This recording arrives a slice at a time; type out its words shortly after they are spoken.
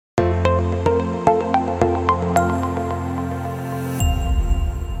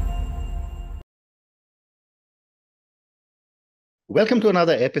Welcome to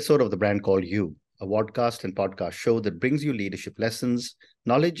another episode of The Brand Called You, a podcast and podcast show that brings you leadership lessons,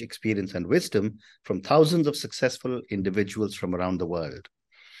 knowledge, experience, and wisdom from thousands of successful individuals from around the world.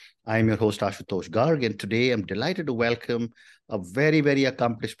 I am your host, Ashutosh Garg, and today I'm delighted to welcome a very, very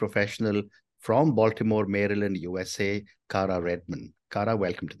accomplished professional from Baltimore, Maryland, USA, Cara Redman. Cara,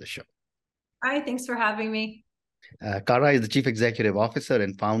 welcome to the show. Hi, thanks for having me. Cara is the Chief Executive Officer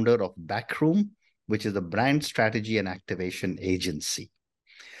and founder of Backroom, which is a brand strategy and activation agency.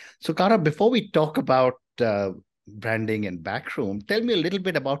 So, Cara, before we talk about branding and Backroom, tell me a little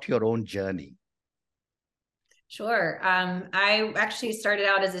bit about your own journey. Sure. I actually started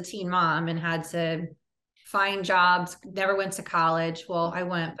out as a teen mom and had to find jobs, never went to college. Well, I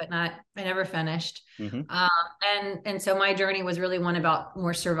went, but I never finished. Mm-hmm. And so my journey was really one about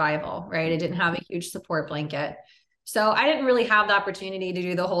more survival, right? I didn't have a huge support blanket. So I didn't really have the opportunity to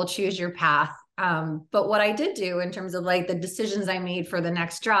do the whole choose your path. But what I did do in terms of like the decisions I made for the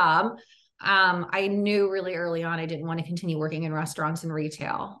next job, I knew really early on I didn't want to continue working in restaurants and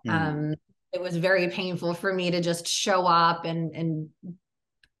retail. It was very painful for me to just show up and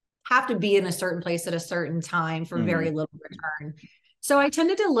have to be in a certain place at a certain time for very little return. So I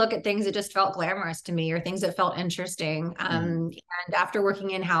tended to look at things that just felt glamorous to me or things that felt interesting. And after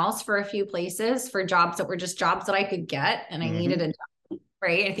working in-house for a few places for jobs that were just jobs that I could get and I needed a job,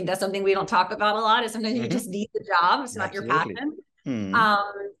 right? I think that's something we don't talk about a lot is sometimes you just need the job. It's not your passion.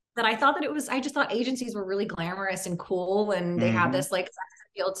 That I thought I just thought agencies were really glamorous and cool and they had this like sex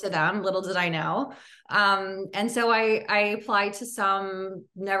appeal to them. Little did I know. And so I applied to some,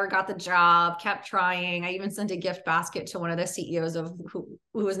 never got the job, kept trying. I even sent a gift basket to one of the CEOs of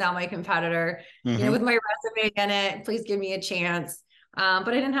who is now my competitor, with my resume in it, please give me a chance. But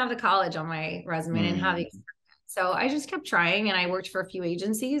I didn't have the college on my resume. I didn't have the experience. So I just kept trying and I worked for a few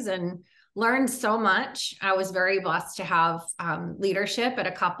agencies and learned so much. I was very blessed to have leadership at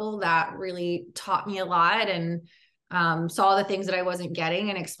a couple that really taught me a lot and saw the things that I wasn't getting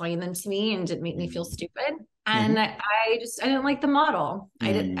and explained them to me and didn't make me feel stupid. And I didn't like the model.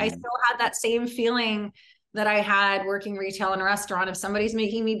 I still had that same feeling that I had working retail in a restaurant. If somebody's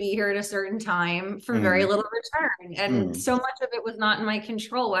making me be here at a certain time for very little return, and so much of it was not in my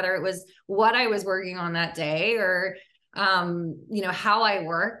control, whether it was what I was working on that day or how I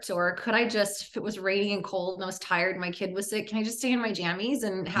worked, or could I just, if it was raining and cold and I was tired and my kid was sick, can I just stay in my jammies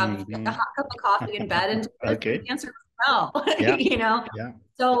and have a hot cup of coffee in bed? And the answer was no. Yeah.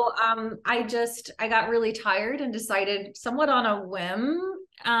 So I got really tired and decided somewhat on a whim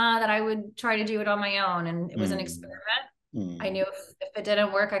that I would try to do it on my own. And it was an experiment. I knew if it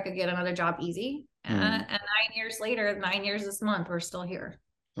didn't work, I could get another job easy. And 9 years later, 9 years this month, we're still here.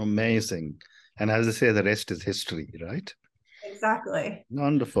 Amazing. And as I say, the rest is history, right? Exactly.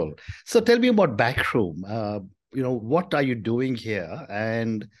 Wonderful. So tell me about Backroom. What are you doing here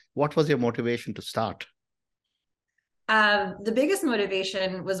and what was your motivation to start? The biggest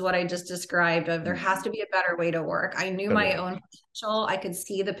motivation was what I just described of there has to be a better way to work. I knew my own potential. I could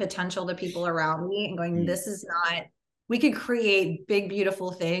see the potential of people around me and going, we could create big,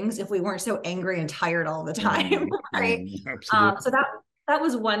 beautiful things if we weren't so angry and tired all the time. Right. So that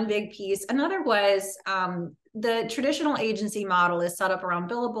was one big piece. Another was the traditional agency model is set up around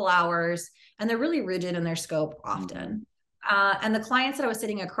billable hours and they're really rigid in their scope often. And the clients that I was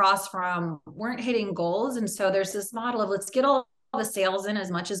sitting across from weren't hitting goals. And so there's this model of let's get all the sales in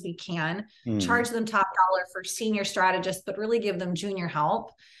as much as we can, charge them top dollar for senior strategists, but really give them junior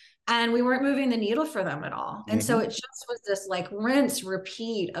help. And we weren't moving the needle for them at all. And so it just was this like rinse,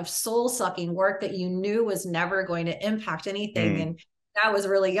 repeat of soul sucking work that you knew was never going to impact anything. And I was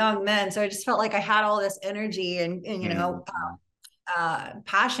really young then. So I just felt like I had all this energy and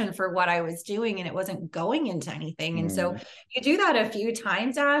passion for what I was doing and it wasn't going into anything. And so you do that a few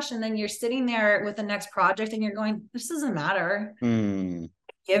times, Ash, and then you're sitting there with the next project and you're going, this doesn't matter.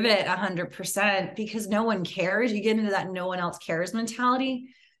 Give it 100% because no one cares. You get into that no one else cares mentality.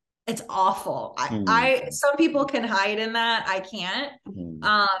 It's awful. Some people can hide in that. I can't.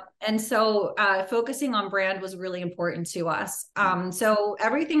 And so focusing on brand was really important to us. So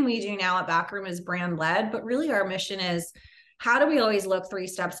everything we do now at Backroom is brand led, but really our mission is how do we always look 3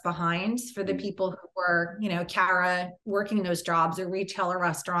 steps behind for the people who were, Cara working those jobs or retail or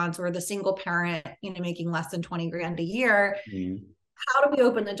restaurants or the single parent, making less than 20 grand a year. How do we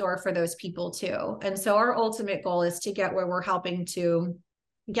open the door for those people too? And so our ultimate goal is to get where we're helping to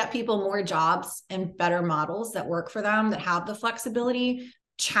get people more jobs and better models that work for them, that have the flexibility,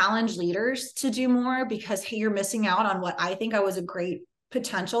 challenge leaders to do more because, hey, you're missing out on what I think I was a great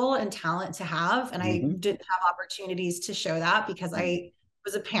potential and talent to have. And I didn't have opportunities to show that because I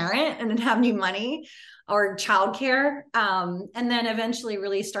was a parent and didn't have any money. or childcare. And then eventually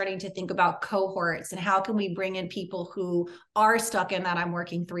really starting to think about cohorts and how can we bring in people who are stuck in that I'm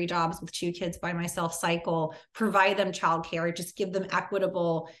working 3 jobs with 2 kids by myself cycle, provide them childcare, just give them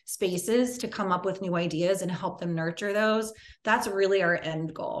equitable spaces to come up with new ideas and help them nurture those. That's really our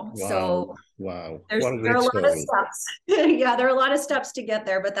end goal. Wow. So Wow. there What a are great a lot of story. steps. Yeah, there are a lot of steps to get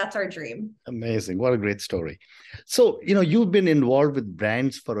there, but that's our dream. Amazing. What a great story. So, you've been involved with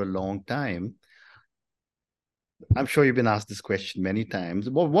brands for a long time. I'm sure you've been asked this question many times.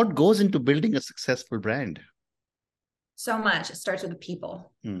 What goes into building a successful brand? So much. It starts with the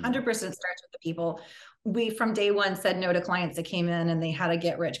people. 100% Hmm. starts with the people. We from day one said no to clients that came in and they had a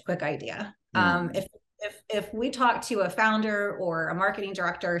get rich quick idea. Hmm. If we talk to a founder or a marketing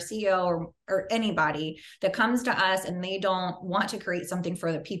director, or CEO, or anybody that comes to us and they don't want to create something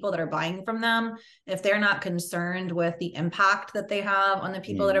for the people that are buying from them, if they're not concerned with the impact that they have on the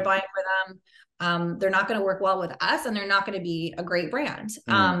people that are buying for them, they're not going to work well with us, and they're not going to be a great brand.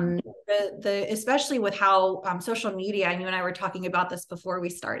 Hmm. Especially with how social media, and you and I were talking about this before we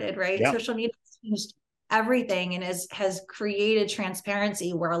started, right? Yeah. Social media has changed everything and has created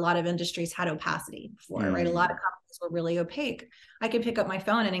transparency where a lot of industries had opacity before, right? A lot of companies were really opaque. I can pick up my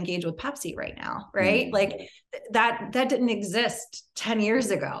phone and engage with Pepsi right now, right? Like that didn't exist 10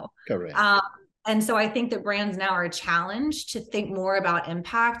 years ago. Correct. And so I think that brands now are challenged to think more about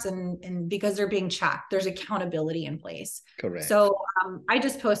impact, and because they're being checked, there's accountability in place. Correct. So I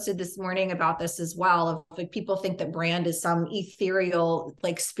just posted this morning about this as well. Of like, people think that brand is some ethereal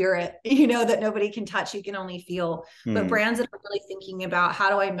like spirit, that nobody can touch, you can only feel. But brands that are really thinking about, how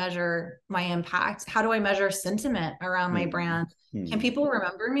do I measure my impact? How do I measure sentiment around my brand? Can people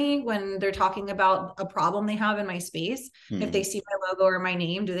remember me when they're talking about a problem they have in my space? If they see my logo or my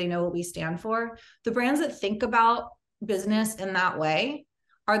name, do they know what we stand for? The brands that think about business in that way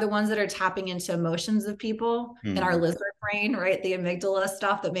are the ones that are tapping into emotions of people in our lizard brain, right? The amygdala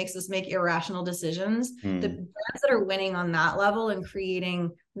stuff that makes us make irrational decisions. The brands that are winning on that level and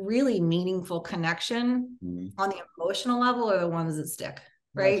creating really meaningful connection on the emotional level are the ones that stick,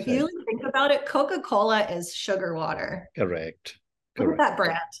 right? If you really think about it, Coca-Cola is sugar water. Correct. Look at that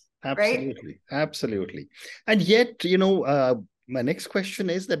brand. Absolutely. Right? Absolutely. And yet, my next question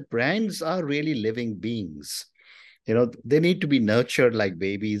is that brands are really living beings. They need to be nurtured like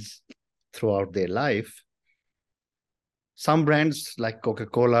babies throughout their life. Some brands like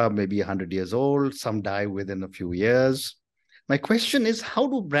Coca-Cola may be 100 years old, some die within a few years. My question is, how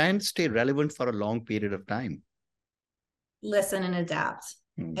do brands stay relevant for a long period of time? Listen and adapt.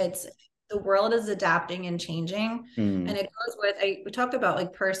 The world is adapting and changing. And it goes with, we talked about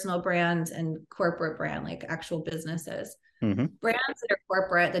like personal brands and corporate brand, like actual businesses. Brands that are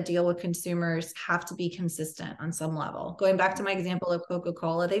corporate, that deal with consumers, have to be consistent on some level. Going back to my example of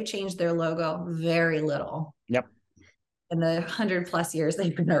Coca-Cola, they've changed their logo very little. Yep. In the 100+ years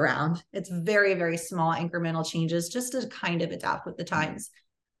they've been around. It's very, very small incremental changes just to kind of adapt with the times.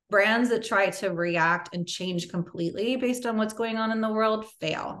 Brands that try to react and change completely based on what's going on in the world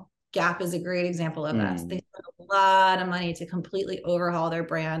fail. Gap is a great example of this. They spent a lot of money to completely overhaul their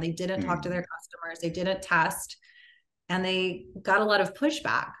brand. They didn't talk to their customers. They didn't test. And they got a lot of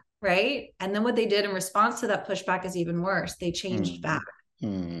pushback, right? And then what they did in response to that pushback is even worse. They changed back.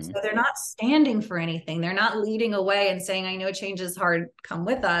 So they're not standing for anything. They're not leading away and saying, I know change is hard, come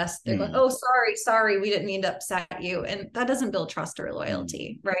with us. They're going, oh, sorry, we didn't mean to upset you. And that doesn't build trust or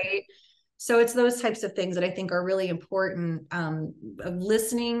loyalty, right? So it's those types of things that I think are really important, of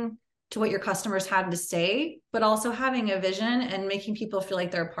listening to what your customers have to say, but also having a vision and making people feel like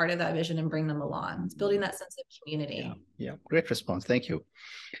they're a part of that vision and bring them along. It's building that sense of community. Yeah. Great response. Thank you.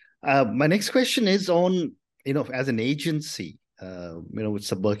 My next question is on, as an agency,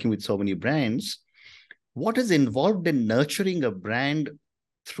 with working with so many brands, what is involved in nurturing a brand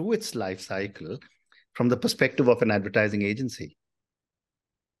through its life cycle from the perspective of an advertising agency?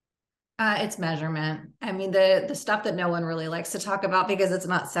 It's measurement. I mean, the stuff that no one really likes to talk about because it's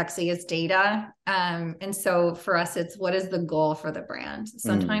not sexy is data. And so for us, it's what is the goal for the brand?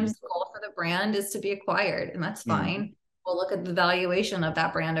 Sometimes the goal for the brand is to be acquired, and that's fine. We'll look at the valuation of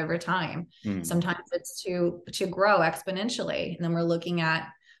that brand over time. Sometimes it's to grow exponentially. And then we're looking at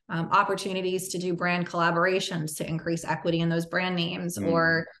opportunities to do brand collaborations to increase equity in those brand names,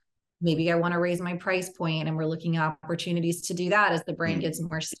 or maybe I want to raise my price point, and we're looking at opportunities to do that as the brand gets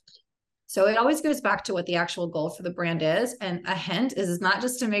more sticky. So it always goes back to what the actual goal for the brand is. And a hint is not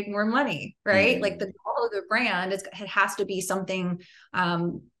just to make more money, right? Like the goal of the brand it has to be something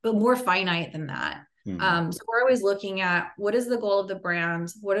but more finite than that. So we're always looking at what is the goal of the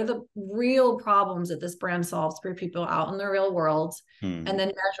brand? What are the real problems that this brand solves for people out in the real world? And then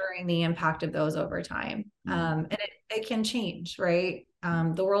measuring the impact of those over time. And it can change, right?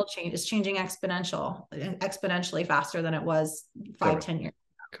 The world is changing exponentially faster than it was 5-10 years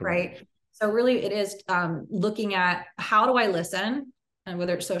ago, right? So really it is looking at how do I listen, and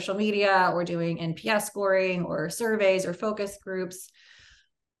whether it's social media or doing NPS scoring or surveys or focus groups.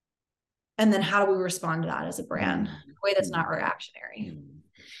 And then how do we respond to that as a brand in a way that's not reactionary?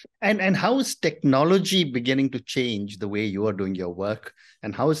 And how is technology beginning to change the way you are doing your work?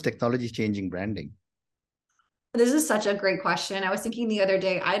 And how is technology changing branding? This is such a great question. I was thinking the other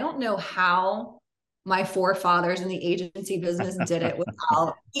day, I don't know how my forefathers in the agency business did it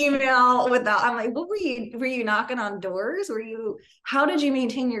without email, without, I'm like, what were you knocking on doors? How did you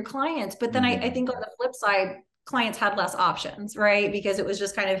maintain your clients? But then I think on the flip side, clients had less options, right? Because it was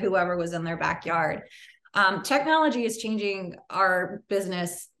just kind of whoever was in their backyard. Technology is changing our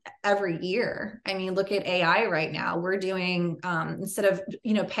business every year. I mean, look at AI right now. We're doing, instead of,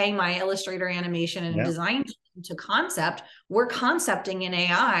 paying my Illustrator animation and design to concept, we're concepting in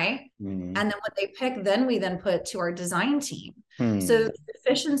AI. And then what they pick, then we put to our design team. So the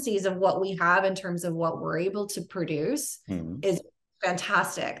efficiencies of what we have in terms of what we're able to produce is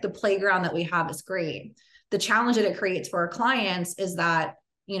fantastic. The playground that we have is great. The challenge that it creates for our clients is that,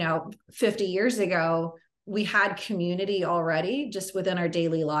 50 years ago, we had community already just within our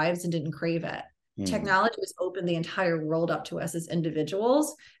daily lives and didn't crave it. Technology has opened the entire world up to us as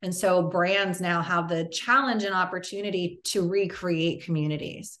individuals. And so brands now have the challenge and opportunity to recreate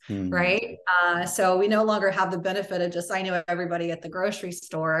communities, right? So we no longer have the benefit of just, I know everybody at the grocery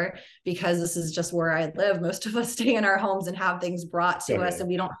store because this is just where I live. Most of us stay in our homes and have things brought to us, and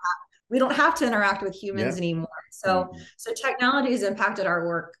we don't have to interact with humans anymore. So technology has impacted our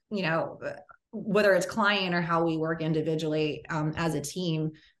work, whether it's client or how we work individually as a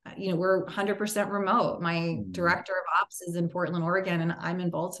team. We're 100% remote. My director of ops is in Portland, Oregon, and I'm in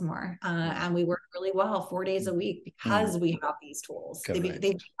Baltimore. And we work really well 4 days a week because we have these tools. They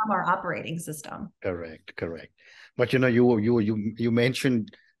become our operating system. Correct. But you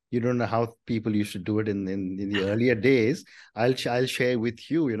mentioned you don't know how people used to do it in the earlier days. I'll share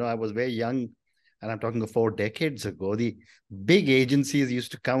with you. I was very young, and I'm talking of 4 decades ago. The big agencies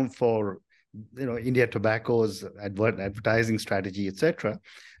used to come for India Tobacco's advertising strategy, etc.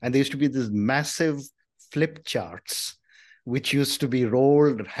 And there used to be these massive flip charts, which used to be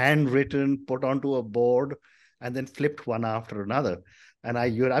rolled, handwritten, put onto a board, and then flipped one after another.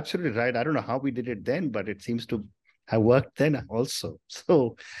 And you're absolutely right. I don't know how we did it then, but it seems to have worked then also.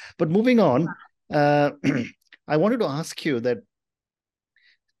 So, but moving on, I wanted to ask you that,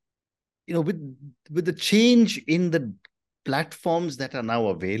 with the change in the platforms that are now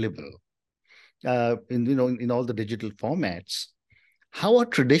available, in all the digital formats, how are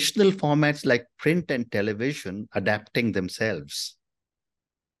traditional formats like print and television adapting themselves?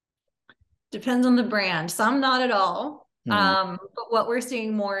 Depends on the brand. Some not at all. But what we're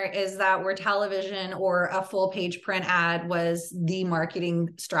seeing more is that where television or a full page print ad was the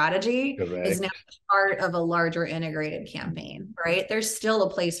marketing strategy is now part of a larger integrated campaign, right? There's still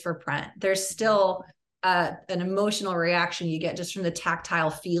a place for print. There's still an emotional reaction you get just from the tactile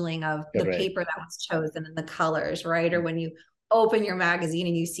feeling of the paper that was chosen and the colors, right? Or when you open your magazine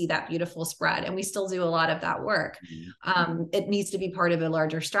and you see that beautiful spread, and we still do a lot of that work. It needs to be part of a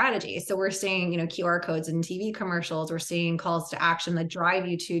larger strategy. So we're seeing, QR codes in TV commercials. We're seeing calls to action that drive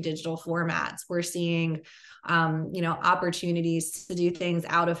you to digital formats. We're seeing opportunities to do things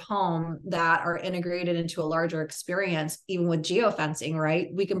out of home that are integrated into a larger experience, even with geofencing, right?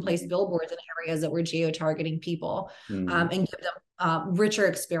 We can place billboards in areas that we're geo-targeting people and give them richer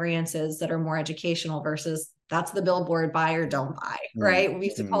experiences that are more educational versus that's the billboard, buy or don't buy, right? We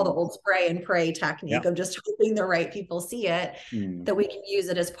used to call the old spray and pray technique of just hoping the right people see it, that we can use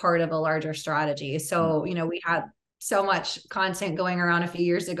it as part of a larger strategy. So, we had so much content going around a few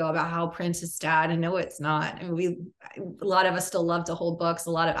years ago about how print is dead, and no, it's not. I mean, a lot of us still love to hold books.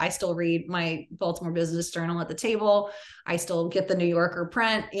 I still read my Baltimore Business Journal at the table. I still get the New Yorker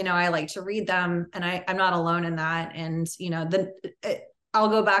print. I like to read them, and I'm not alone in that. And I'll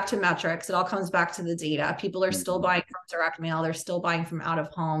go back to metrics. It all comes back to the data. People are still buying from direct mail. They're still buying from out of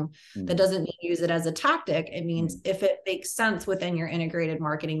home. That doesn't mean use it as a tactic. It means if it makes sense within your integrated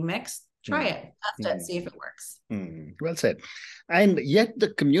marketing mix, try it, test it, see if it works. Well said. And yet the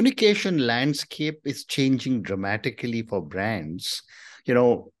communication landscape is changing dramatically for brands.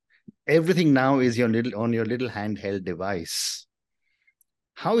 Everything now is on your little handheld device.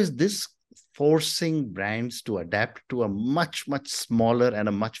 How is this forcing brands to adapt to a much, much smaller and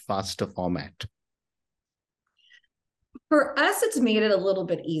a much faster format? For us, it's made it a little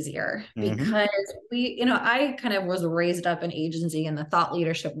bit easier because I kind of was raised up in agency in the thought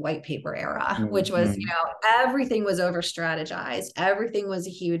leadership white paper era, which was, everything was over strategized. Everything was a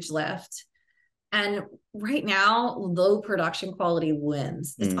huge lift. And right now, low production quality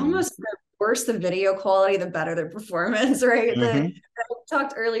wins. It's almost the worse the video quality, the better the performance, right? I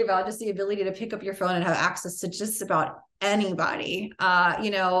talked earlier about just the ability to pick up your phone and have access to just about anybody,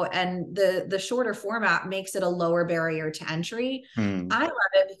 and the shorter format makes it a lower barrier to entry. I love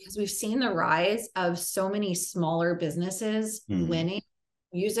it because we've seen the rise of so many smaller businesses winning,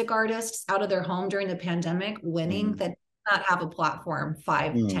 music artists out of their home during the pandemic winning that did not have a platform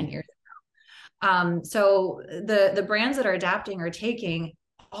 5-10 years ago. So the brands that are adapting are taking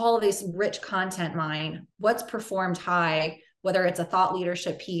all of this rich content mine, what's performed high, whether it's a thought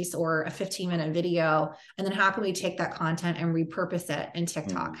leadership piece or a 15-minute video, and then how can we take that content and repurpose it in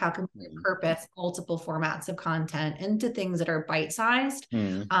TikTok? How can we repurpose multiple formats of content into things that are bite-sized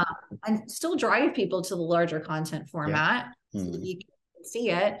and still drive people to the larger content format so that you can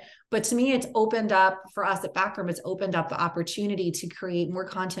see it. But to me, it's opened up for us at Backroom, it's opened up the opportunity to create more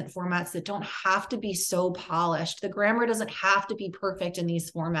content formats that don't have to be so polished. The grammar doesn't have to be perfect in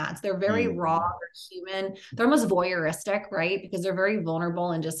these formats. They're very raw, they're human, they're almost voyeuristic, right? Because they're very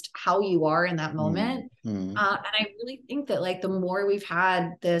vulnerable in just how you are in that moment. And I really think that like the more we've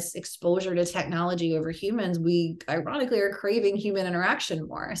had this exposure to technology over humans, we ironically are craving human interaction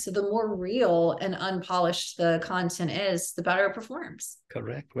more. So the more real and unpolished the content is, the better it performs.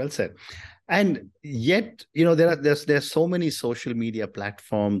 Correct. Well said. And yet, there's so many social media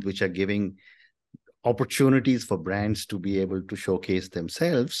platforms which are giving opportunities for brands to be able to showcase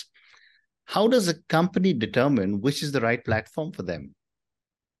themselves. How does a company determine which is the right platform for them?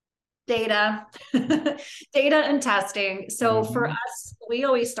 Data, data and testing. So for us, we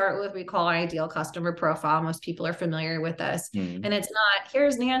always start with what we call our ideal customer profile. Most people are familiar with this. And it's not,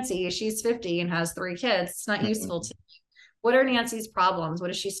 here's Nancy, she's 50 and has 3 kids. It's not useful to me. What are Nancy's problems? What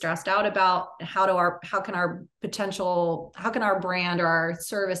is she stressed out about? How can our brand or our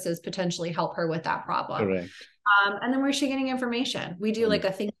services potentially help her with that problem? Correct. And then where's she getting information? We do like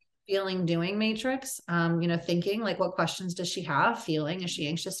a thinking, feeling, doing matrix. Thinking, like what questions does she have? Feeling, is she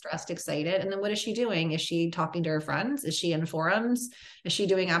anxious, stressed, excited? And then what is she doing? Is she talking to her friends? Is she in forums? Is she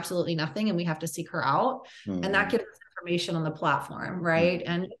doing absolutely nothing? And we have to seek her out. And that gives us information on the platform, right?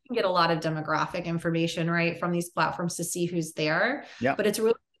 And you can get a lot of demographic information, right, from these platforms to see who's there. But it's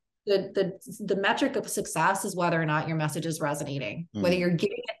really the metric of success is whether or not your message is resonating, whether you're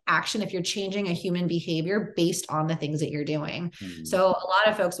giving it action, if you're changing a human behavior based on the things that you're doing. So a lot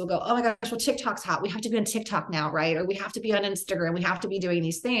of folks will go, oh my gosh, well, TikTok's hot. We have to be on TikTok now, right? Or we have to be on Instagram. We have to be doing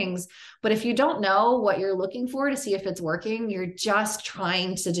these things. But if you don't know what you're looking for to see if it's working, you're just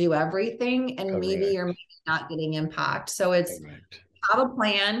trying to do everything. And maybe you're not getting impact. So it's have a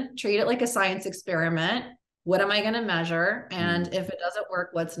plan, treat it like a science experiment. What am I going to measure? And if it doesn't work,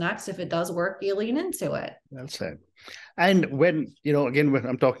 what's next? If it does work, you lean into it. Well said. And when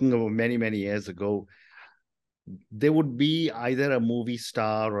I'm talking about many, many years ago, there would be either a movie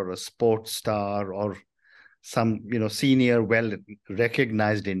star or a sports star or some, senior,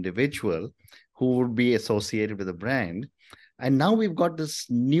 well-recognized individual who would be associated with a brand. And now we've got this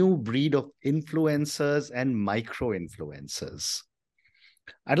new breed of influencers and micro-influencers.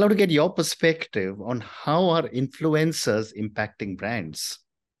 I'd love to get your perspective on how are influencers impacting brands?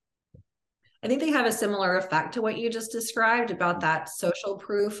 I think they have a similar effect to what you just described about that social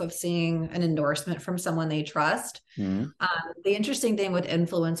proof of seeing an endorsement from someone they trust. The interesting thing with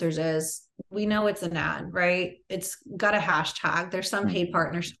influencers is we know it's an ad, right? It's got a hashtag. There's some paid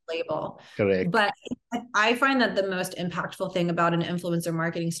partnership label. Correct. But I find that the most impactful thing about an influencer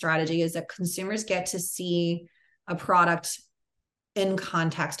marketing strategy is that consumers get to see a product in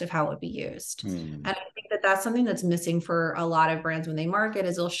context of how it would be used. And I think that that's something that's missing for a lot of brands when they market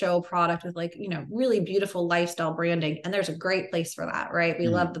is they'll show a product with like, really beautiful lifestyle branding. And there's a great place for that, right? We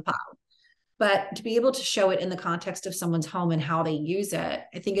love the pop. But to be able to show it in the context of someone's home and how they use it,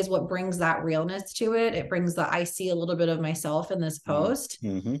 I think is what brings that realness to it. It brings I see a little bit of myself in this post,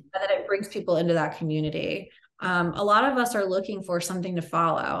 and then it brings people into that community. A lot of us are looking for something to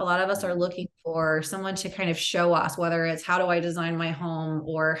follow. A lot of us are looking for someone to kind of show us, whether it's how do I design my home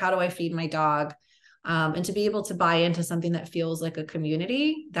or how do I feed my dog, and to be able to buy into something that feels like a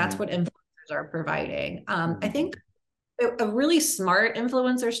community. That's what influencers are providing. I think a really smart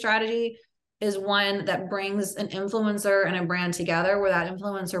influencer strategy is one that brings an influencer and a brand together where that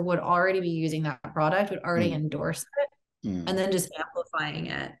influencer would already be using that product, would already endorse it, and then just amplifying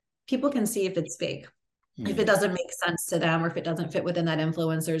it. People can see if it's fake. if it doesn't make sense to them or if it doesn't fit within that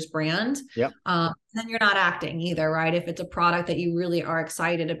influencer's brand, then you're not acting either, right? If it's a product that you really are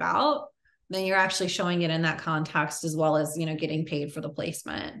excited about, then you're actually showing it in that context as well as, getting paid for the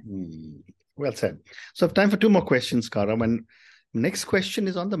placement. Well said. So I have time for two more questions, Kara. And next question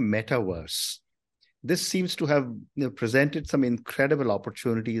is on the metaverse. This seems to have presented some incredible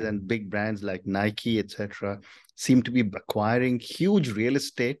opportunities, and big brands like Nike, etc., seem to be acquiring huge real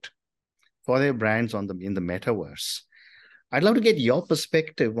estate for their brands in the metaverse. I'd love to get your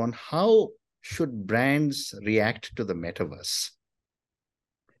perspective on how should brands react to the metaverse.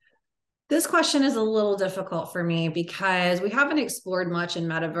 This question is a little difficult for me because we haven't explored much in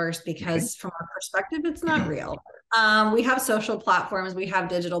metaverse because from our perspective, it's not real. We have social platforms, we have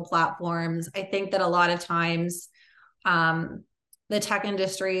digital platforms. I think that a lot of times the tech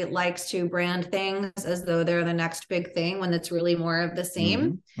industry likes to brand things as though they're the next big thing when it's really more of the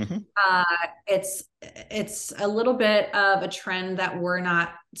same. It's a little bit of a trend that we're not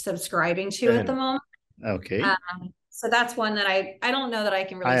subscribing to at the moment. Okay. So that's one that I don't know that I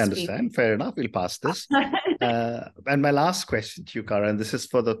can really speak. I understand. Fair enough. We'll pass this. And my last question to you, Kara, and this is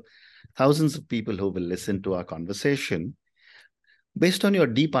for the thousands of people who will listen to our conversation. Based on your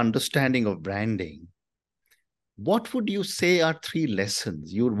deep understanding of branding, what would you say are 3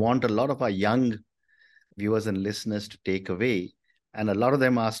 lessons you would want a lot of our young viewers and listeners to take away? And a lot of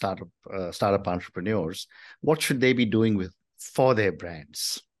them are startup entrepreneurs. What should they be doing for their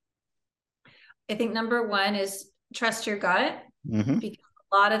brands? I think number 1 is trust your gut. Because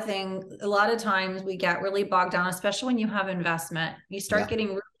a lot of times we get really bogged down, especially when you have investment. You start getting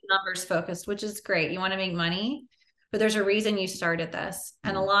really numbers focused, which is great. You want to make money, but there's a reason you started this.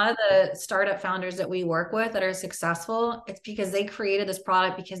 And a lot of the startup founders that we work with that are successful, it's because they created this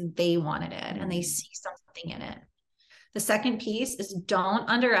product because they wanted it and they see something in it. The second piece is don't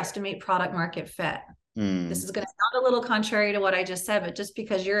underestimate product market fit. This is going to sound a little contrary to what I just said, but just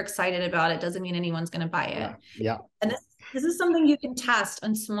because you're excited about it doesn't mean anyone's going to buy it. And this is something you can test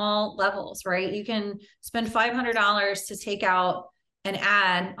on small levels, right? You can spend $500 to take out an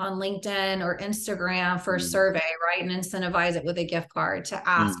ad on LinkedIn or Instagram for a survey, right? And incentivize it with a gift card to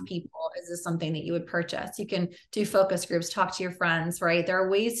ask people, is this something that you would purchase? You can do focus groups, talk to your friends, right? There are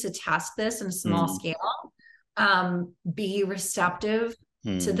ways to test this in small scale. Be receptive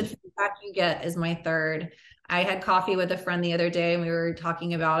to the feedback you get is my third. I had coffee with a friend the other day and we were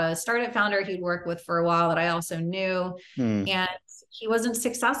talking about a startup founder he'd worked with for a while that I also knew. And he wasn't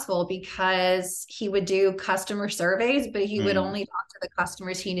successful because he would do customer surveys, but he would only talk to the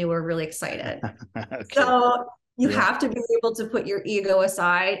customers he knew were really excited. So you have to be able to put your ego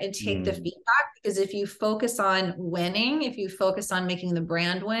aside and take the feedback, because if you focus on winning, if you focus on making the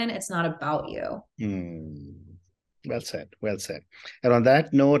brand win, it's not about you. Well said. Well said. And on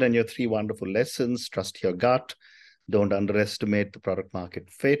that note, and your 3 wonderful lessons, trust your gut, don't underestimate the product market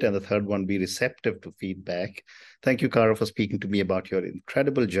fit, and the third one, be receptive to feedback. Thank you, Kara, for speaking to me about your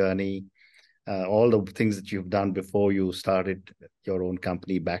incredible journey, all the things that you've done before you started your own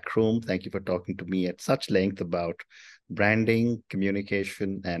company, Backroom. Thank you for talking to me at such length about branding,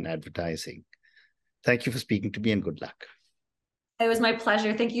 communication, and advertising. Thank you for speaking to me, and good luck. It was my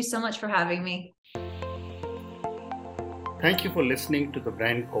pleasure. Thank you so much for having me. Thank you for listening to the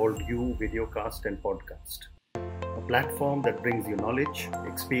Brand Called You videocast and podcast, a platform that brings you knowledge,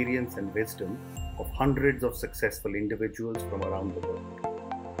 experience, and wisdom of hundreds of successful individuals from around the world.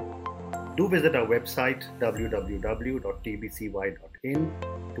 Do visit our website, www.tbcy.in,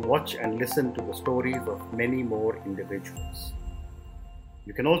 to watch and listen to the stories of many more individuals.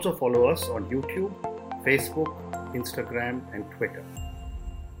 You can also follow us on YouTube, Facebook, Instagram, and Twitter.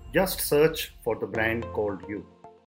 Just search for the Brand Called You.